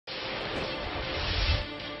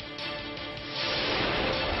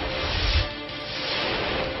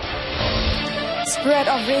Spread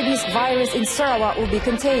of rabies virus in Sarawak will be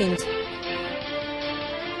contained.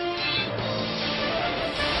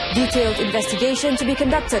 Detailed investigation to be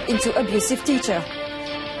conducted into abusive teacher.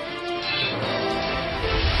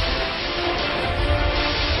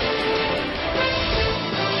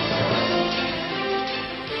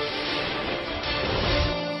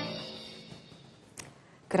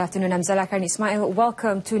 Good afternoon, I'm Zala Karin Ismail.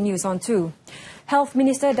 Welcome to News on 2. Health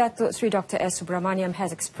Minister Datuk Sri Dr. S. Subramaniam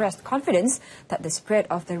has expressed confidence that the spread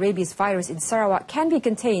of the rabies virus in Sarawak can be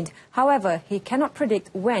contained. However, he cannot predict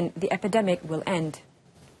when the epidemic will end.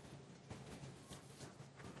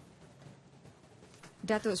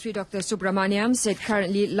 Datuk Sri Dr. Subramaniam said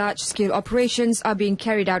currently large-scale operations are being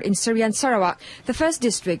carried out in Serian Sarawak, the first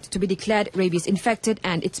district to be declared rabies-infected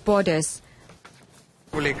and its borders.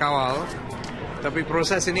 Boleh kawal, tapi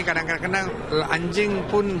proses ini kadang-kadang anjing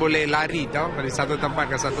pun boleh lari tau dari satu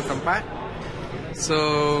tempat ke satu tempat. So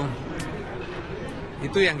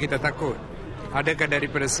itu yang kita takut. Adakah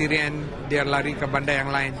daripada Syrian dia lari ke bandar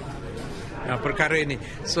yang lain? Perkara ini.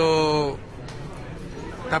 So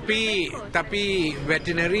tapi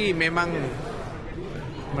veterinary memang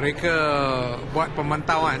mereka buat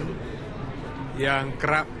pemantauan yang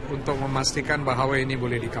kerap untuk memastikan bahawa ini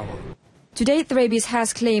boleh dikawal. To date, the rabies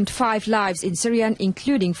has claimed 5 lives in Serian,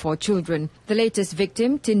 including 4 children. The latest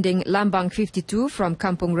victim, Tinding Lambang 52 from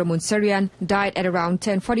Kampung Remun, Serian, died at around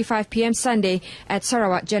 10:45 p.m. Sunday at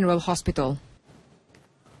Sarawak General Hospital.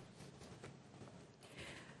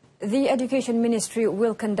 The Education Ministry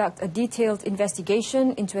will conduct a detailed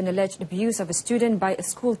investigation into an alleged abuse of a student by a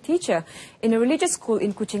school teacher in a religious school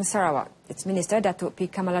in Kuching, Sarawak. Its Minister, Datuk P.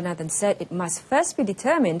 Kamalanathan, said it must first be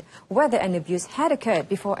determined whether an abuse had occurred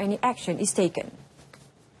before any action is taken.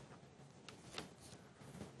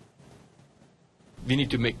 We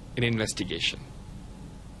need to make an investigation.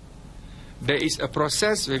 There is a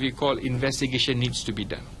process where we call investigation needs to be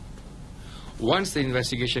done. Once the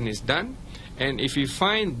investigation is done, and if we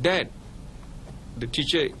find that the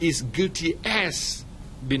teacher is guilty as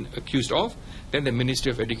been accused of, then the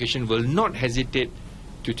Ministry of Education will not hesitate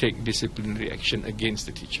to take disciplinary action against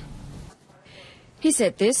the teacher. He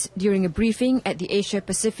said this during a briefing at the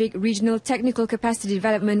Asia-Pacific Regional Technical Capacity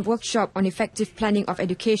Development Workshop on Effective Planning of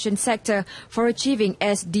Education Sector for Achieving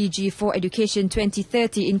SDG 4 Education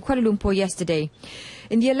 2030 in Kuala Lumpur yesterday.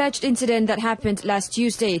 In the alleged incident that happened last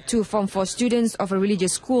Tuesday, 2 Form 4 students of a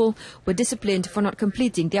religious school were disciplined for not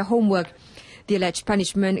completing their homework. The alleged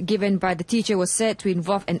punishment given by the teacher was said to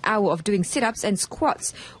involve an hour of doing sit-ups and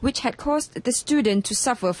squats, which had caused the student to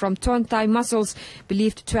suffer from torn thigh muscles,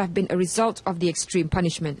 believed to have been a result of the extreme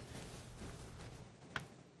punishment.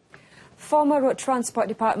 Former Road Transport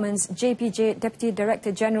Department's JPJ Deputy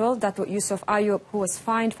Director General Datuk Yusof Ayub, who was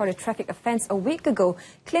fined for a traffic offence a week ago,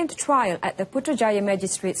 claimed trial at the Putrajaya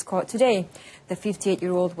Magistrates Court today. The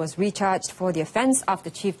 58-year-old was recharged for the offence after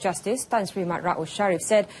Chief Justice Tan Sri Mat Ra'us Sharif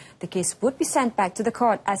said the case would be sent back to the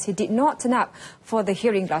court as he did not turn up for the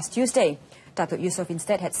hearing last Tuesday. Datuk Yusof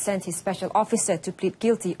instead had sent his special officer to plead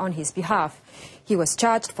guilty on his behalf. He was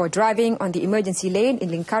charged for driving on the emergency lane in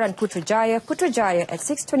Lingkaran Putrajaya at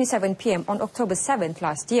 6:27 p.m. on October 7th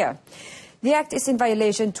last year. The act is in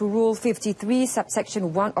violation to Rule 53,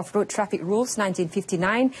 subsection 1 of Road Traffic Rules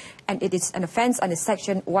 1959, and it is an offence under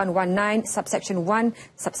Section 119, subsection 1,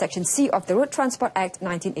 subsection C of the Road Transport Act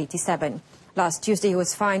 1987. Last Tuesday, he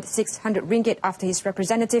was fined 600 ringgit after his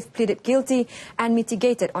representative pleaded guilty and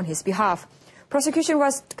mitigated on his behalf. Prosecution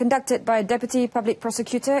was conducted by Deputy Public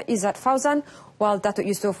Prosecutor Izzat Fauzan, while Datuk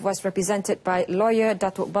Yusof was represented by lawyer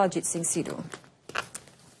Datuk Baljit Singh Sidhu.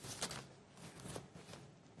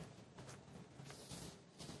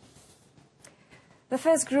 The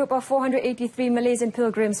first group of 483 Malaysian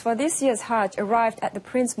pilgrims for this year's Hajj arrived at the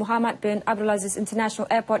Prince Muhammad bin Abdulaziz International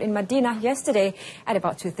Airport in Madinah yesterday at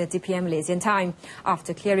about 2:30 p.m. Malaysian time.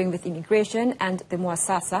 After clearing with immigration and the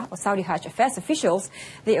Muassasa or Saudi Hajj Affairs officials,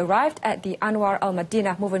 they arrived at the Anwar Al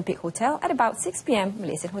Madinah Movenpick Hotel at about 6 p.m.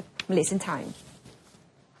 Malaysian time.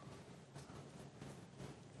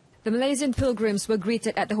 The Malaysian pilgrims were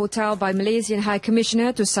greeted at the hotel by Malaysian High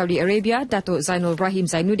Commissioner to Saudi Arabia, Datuk Zainul Rahim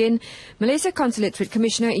Zainuddin, Malaysia Consulate Trade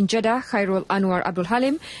Commissioner in Jeddah, Khairul Anwar Abdul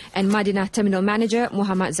Halim, and Madinah Terminal Manager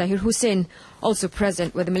Muhammad Zahir Hussein. Also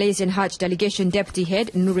present were the Malaysian Hajj Delegation Deputy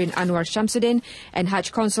Head Nurin Anwar Shamsuddin and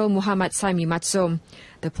Hajj Consul Muhammad Saimi Matsom.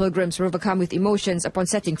 The pilgrims were overcome with emotions upon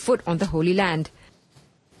setting foot on the Holy Land.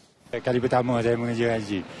 Kali pertama saya mengerja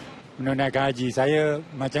haji. Menunaikan haji saya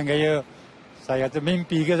macam gaya saya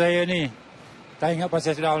termimpi ke saya ni. Tak ingat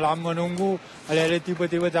pasal sudah lama nunggu. Alih-alih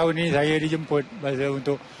tiba-tiba tahun ni saya dijemput pasal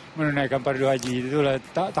untuk menunaikan fardu haji. Itulah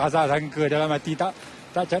tak sangka dalam hati tak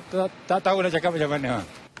tahu nak cakap macam mana.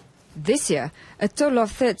 This year, a total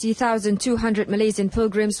of 30,200 Malaysian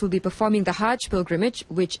pilgrims will be performing the Hajj pilgrimage,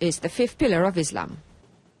 which is the fifth pillar of Islam.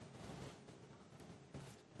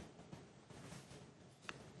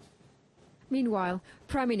 Meanwhile,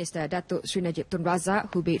 Prime Minister Datuk Sri Najib Tun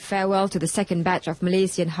Razak, who bade farewell to the second batch of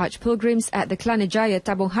Malaysian Hajj pilgrims at the Kelanajaya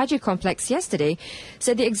Tabung Haji complex yesterday,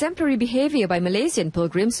 said the exemplary behaviour by Malaysian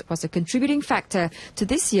pilgrims was a contributing factor to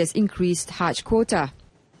this year's increased Hajj quota.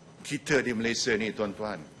 Kita di Malaysia ni,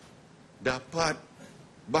 tuan-tuan, dapat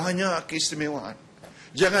banyak keistimewaan.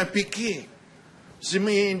 Jangan fikir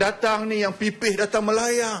semi datang ni yang pipih datang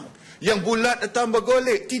melayang, yang bulat datang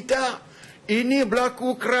bergolek. Tidak. Ini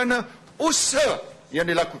berlaku kerana usaha yang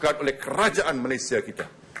dilakukan oleh kerajaan Malaysia kita.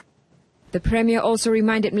 The Premier also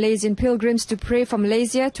reminded Malaysian pilgrims to pray for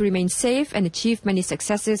Malaysia to remain safe and achieve many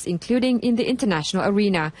successes, including in the international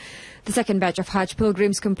arena. The second batch of Hajj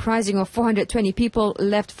pilgrims, comprising of 420 people,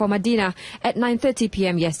 left for Medina at 9:30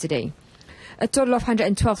 p.m. yesterday. A total of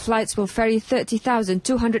 112 flights will ferry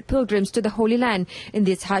 30,200 pilgrims to the Holy Land in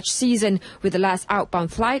this Hajj season, with the last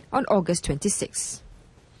outbound flight on August 26.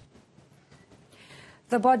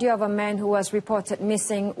 The body of a man who was reported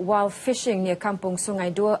missing while fishing near Kampung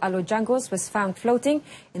Sungai Dua, Alor Janggus, was found floating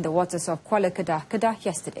in the waters of Kuala Kedah, Kedah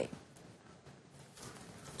yesterday.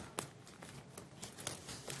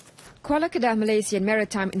 Kuala Kedah Malaysian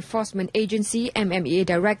Maritime Enforcement Agency MMEA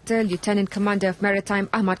Director Lieutenant Commander of Maritime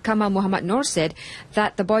Ahmad Kamal Muhammad Noor said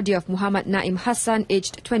that the body of Muhammad Naim Hassan,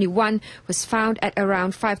 aged 21, was found at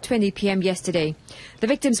around 5:20 p.m. yesterday. The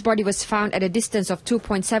victim's body was found at a distance of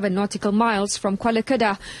 2.7 nautical miles from Kuala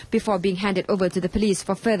Kedah before being handed over to the police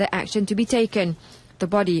for further action to be taken. The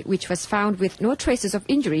body, which was found with no traces of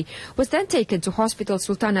injury, was then taken to Hospital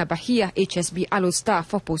Sultanah Bahiyah HSB Alor Star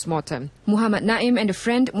for post-mortem. Muhammad Naim and a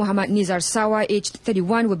friend, Muhammad Nizar Sawa, aged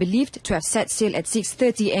 31, were believed to have set sail at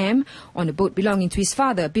 6:30 a.m. on a boat belonging to his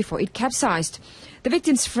father before it capsized. The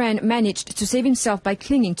victim's friend managed to save himself by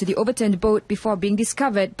clinging to the overturned boat before being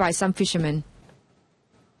discovered by some fishermen.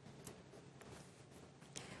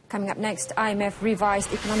 Coming up next, IMF revised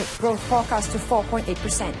economic growth forecast to 4.8%.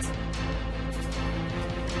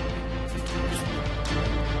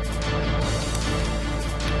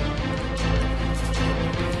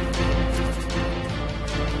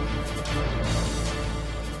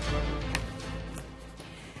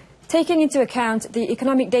 Taking into account the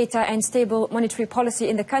economic data and stable monetary policy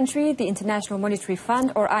in the country, the International Monetary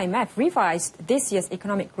Fund, or IMF, revised this year's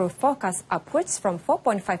economic growth forecast upwards from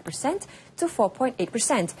 4.5% to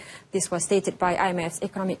 4.8%. This was stated by IMF's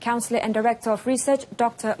Economic Counselor and Director of Research,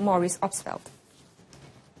 Dr. Maurice Opsveld.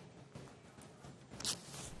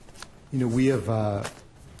 We have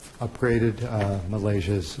upgraded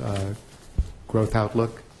Malaysia's growth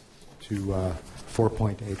outlook to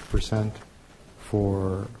 4.8%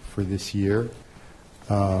 for this year.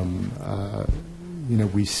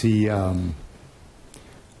 We see a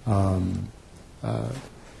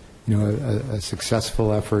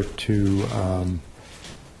successful effort to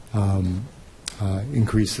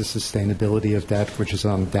increase the sustainability of debt, which is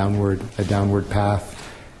on a downward path,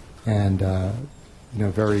 and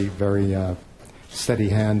very steady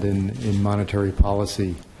hand in monetary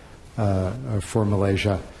policy for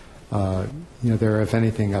Malaysia. There are, if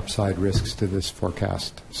anything, upside risks to this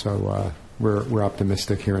forecast. So we're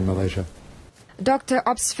optimistic here in Malaysia. Dr.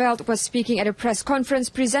 Opsveld was speaking at a press conference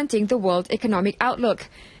presenting the World Economic Outlook.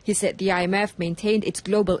 He said the IMF maintained its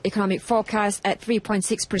global economic forecast at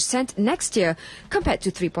 3.6% next year compared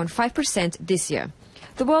to 3.5% this year.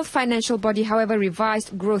 The World Financial Body, however,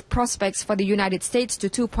 revised growth prospects for the United States to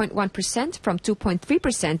 2.1% from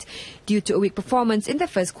 2.3% due to a weak performance in the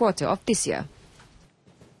first quarter of this year.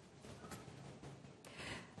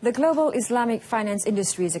 The global Islamic finance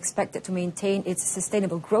industry is expected to maintain its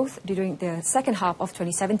sustainable growth during the second half of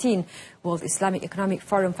 2017. World Islamic Economic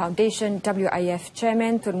Forum Foundation WIF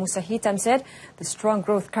Chairman Tun Musa Hitam said the strong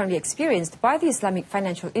growth currently experienced by the Islamic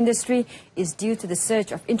financial industry is due to the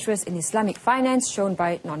surge of interest in Islamic finance shown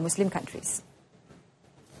by non-Muslim countries.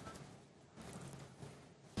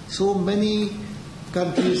 So many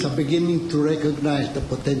countries are beginning to recognize the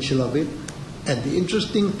potential of it. And the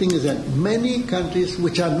interesting thing is that many countries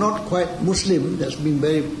which are not quite Muslim, that's been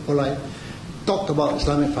very polite, talked about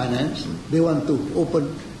Islamic finance. They want to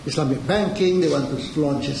open Islamic banking, they want to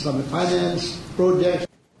launch Islamic finance projects.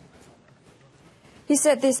 He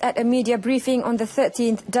said this at a media briefing on the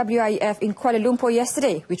 13th WIF in Kuala Lumpur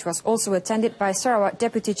yesterday, which was also attended by Sarawak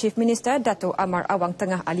Deputy Chief Minister Dato' Amar Awang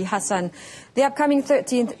Tengah Ali Hassan. The upcoming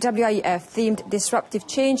 13th WIF themed Disruptive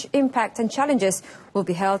Change, Impact and Challenges will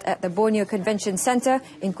be held at the Borneo Convention Centre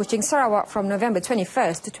in Kuching, Sarawak from November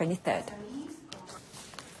 21st to 23rd.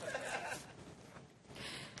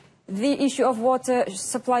 The issue of water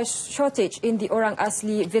supply shortage in the Orang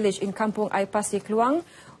Asli village in Kampung Aipasi, Kluang,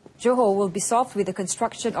 Johor will be solved with the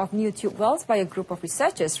construction of new tube wells by a group of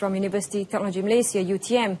researchers from University Technology Malaysia,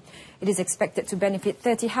 UTM. It is expected to benefit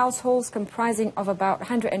 30 households comprising of about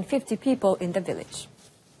 150 people in the village.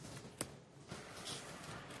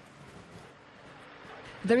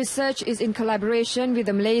 The research is in collaboration with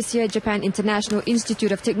the Malaysia-Japan International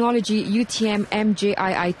Institute of Technology, UTM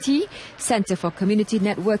MJIIT, Centre for Community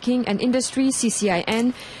Networking and Industry,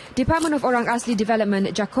 CCIN, Department of Orang Asli Development,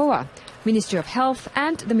 JAKOA, Ministry of Health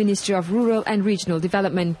and the Ministry of Rural and Regional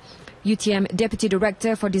Development. UTM Deputy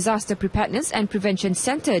Director for Disaster Preparedness and Prevention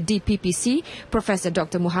Centre, DPPC, Professor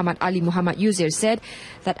Dr. Muhammad Ali Muhammad Yuzir said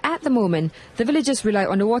that at the moment, the villagers rely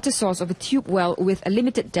on the water source of a tube well with a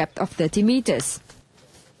limited depth of 30 metres.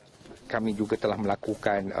 Kami juga telah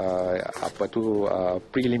melakukan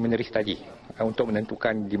preliminary study untuk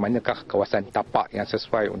menentukan di manakah kawasan tapak yang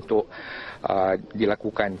sesuai untuk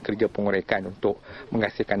dilakukan kerja pengorekan untuk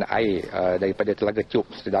menghasilkan air daripada telaga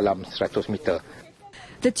tube sedalam 100 meter.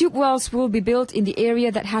 The tube wells will be built in the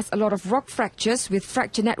area that has a lot of rock fractures with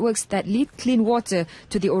fracture networks that lead clean water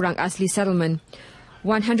to the Orang Asli settlement.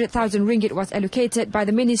 100,000 ringgit was allocated by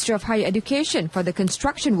the Ministry of Higher Education for the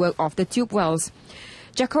construction work of the tube wells.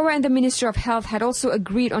 JAKOA and the Ministry of Health had also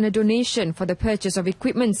agreed on a donation for the purchase of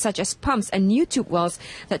equipment such as pumps and new tube wells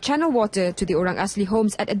that channel water to the Orang Asli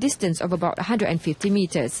homes at a distance of about 150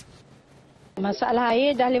 metres. Masalah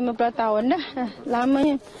air dah 50 tahun dah.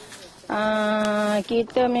 Lama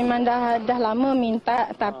kita memang dah lama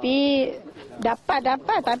minta tapi dapat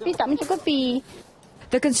tapi tak mencukupi.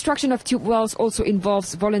 The construction of tube wells also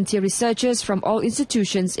involves volunteer researchers from all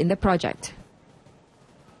institutions in the project.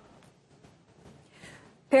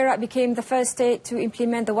 Perak became the first state to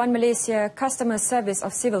implement the One Malaysia Customer Service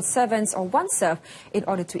of Civil Servants, or OneServe, in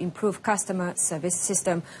order to improve customer service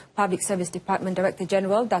system. Public Service Department Director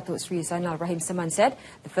General Datuk Sri Zainal Rahim Seman said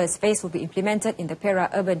the first phase will be implemented in the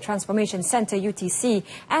Perak Urban Transformation Centre, UTC,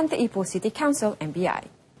 and the Ipoh City Council, MBI.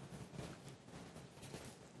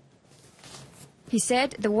 He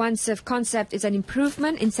said the OneServe concept is an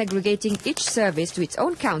improvement in segregating each service to its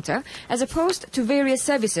own counter, as opposed to various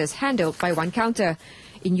services handled by one counter.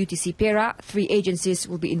 In UTC Perak, 3 agencies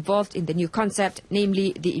will be involved in the new concept,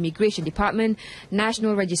 namely the Immigration Department,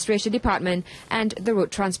 National Registration Department and the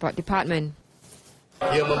Road Transport Department.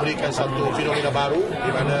 Ia memberikan satu fenomena baru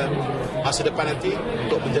di mana masa depan nanti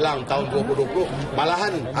untuk menjelang tahun 2020,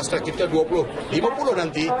 malahan hasrat kita 50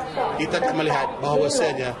 nanti kita akan melihat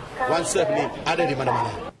bahawasanya OneServe ni ada di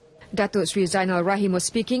mana-mana. Datuk Sri Zainal Rahim was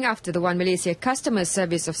speaking after the One Malaysia Customer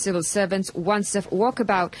Service of Civil Servants OneServe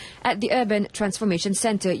walkabout at the Urban Transformation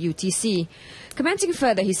Centre, UTC. Commenting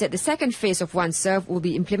further, he said the second phase of OneServe will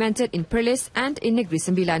be implemented in Perlis and in Negeri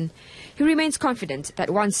Sembilan. He remains confident that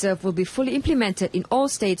OneServe will be fully implemented in all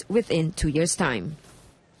states within 2 years' time.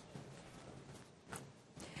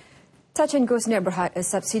 Touch 'n Go's Net Berhad, a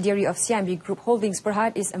subsidiary of CIMB Group Holdings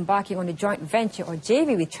Berhad, is embarking on a joint venture or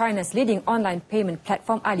JV with China's leading online payment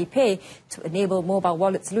platform Alipay to enable mobile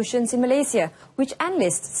wallet solutions in Malaysia, which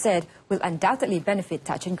analysts said will undoubtedly benefit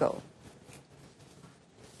Touch 'n Go.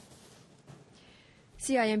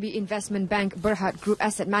 CIMB Investment Bank Berhad Group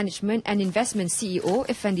Asset Management and Investment CEO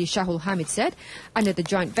Effendi Shahul Hamid said under the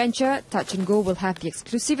joint venture, Touch 'n Go will have the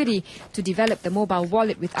exclusivity to develop the mobile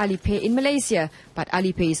wallet with Alipay in Malaysia, but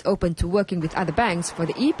Alipay is open to working with other banks for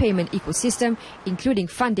the e-payment ecosystem, including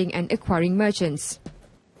funding and acquiring merchants.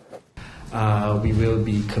 We will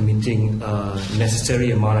be committing a necessary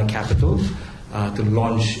amount of capital to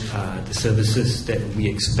launch the services that we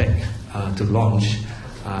expect to launch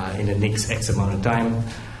in the next X amount of time.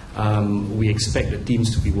 We expect the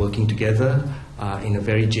teams to be working together in a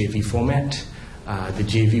very JV format. The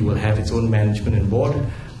JV will have its own management and board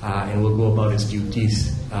and will go about its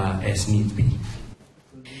duties as need be.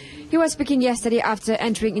 He was speaking yesterday after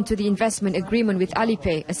entering into the investment agreement with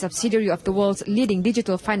Alipay, a subsidiary of the world's leading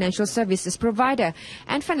digital financial services provider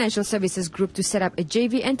and financial services group, to set up a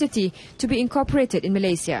JV entity to be incorporated in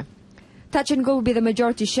Malaysia. Touch 'n Go will be the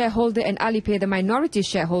majority shareholder and Alipay the minority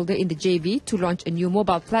shareholder in the JV to launch a new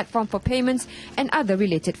mobile platform for payments and other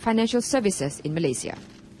related financial services in Malaysia.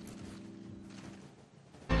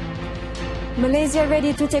 Malaysia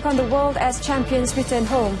ready to take on the world as champions return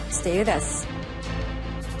home. Stay with us.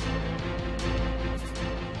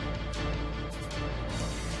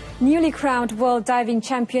 Newly crowned world diving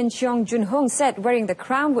champion Cheong Jun Hong said wearing the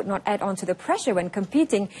crown would not add on to the pressure when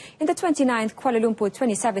competing in the 29th Kuala Lumpur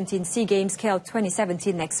 2017 SEA Games KL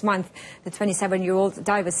 2017 next month. The 27-year-old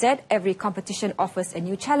diver said every competition offers a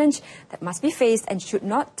new challenge that must be faced and should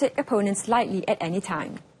not take opponents lightly at any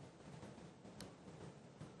time.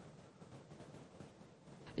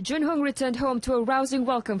 Junhong returned home to a rousing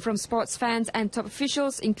welcome from sports fans and top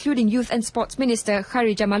officials, including Youth and Sports Minister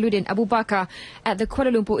Khari Jamaluddin Abu Bakar at the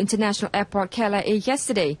Kuala Lumpur International Airport, KLIA,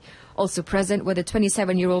 yesterday. Also present were the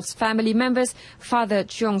 27-year-old's family members, father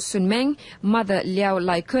Cheong Sun Meng, mother Liao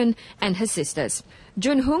Lai Kun, and her sisters.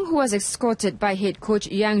 Junhong, who was escorted by head coach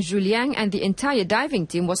Yang Zhuliang and the entire diving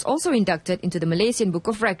team, was also inducted into the Malaysian Book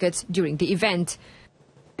of Records during the event.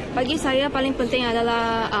 Bagi saya paling penting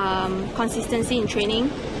adalah consistency in training.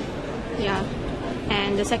 Yeah.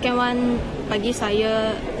 And the second one bagi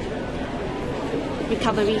saya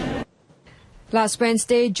recovery. Last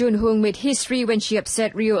Wednesday, Junhong made history when she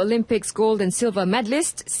upset Rio Olympics gold and silver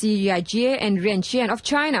medalist Xi Yijie and Ren Qian of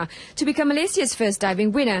China to become Malaysia's first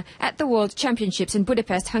diving winner at the World Championships in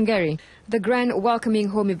Budapest, Hungary. The grand welcoming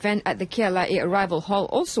home event at the KLIA Arrival Hall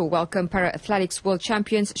also welcomed para-athletics world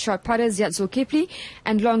champions short putter Ziad Zulkifli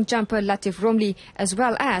and long jumper Latif Romli, as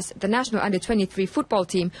well as the national under-23 football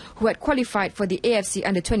team who had qualified for the AFC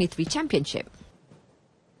under-23 championship.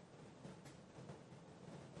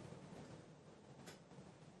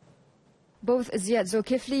 Both Ziad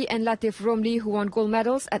Zulkifli and Latif Romli, who won gold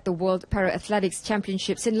medals at the World Para-Athletics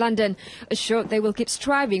Championships in London, assured they will keep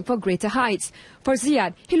striving for greater heights. For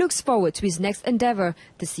Ziad, he looks forward to his next endeavour,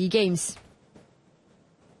 the SEA Games.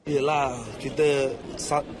 Yalah, kita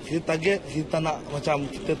target, kita nak macam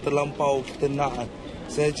kita terlampau, kita nak.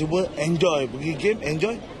 Saya cuba enjoy, pergi game,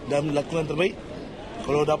 enjoy dan lakukan terbaik.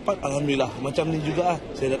 Kalau dapat, alhamdulillah. Macam ni juga,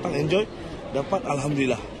 saya datang enjoy, dapat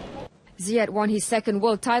alhamdulillah. Ziad won his second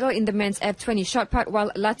world title in the men's F20 shot put,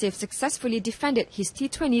 while Latif successfully defended his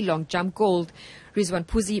T20 long jump gold. Rizwan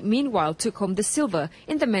Puzi, meanwhile, took home the silver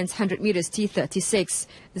in the men's 100 meters T36.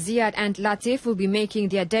 Ziad and Latif will be making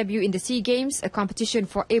their debut in the SEA Games, a competition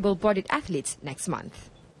for able-bodied athletes, next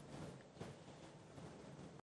month.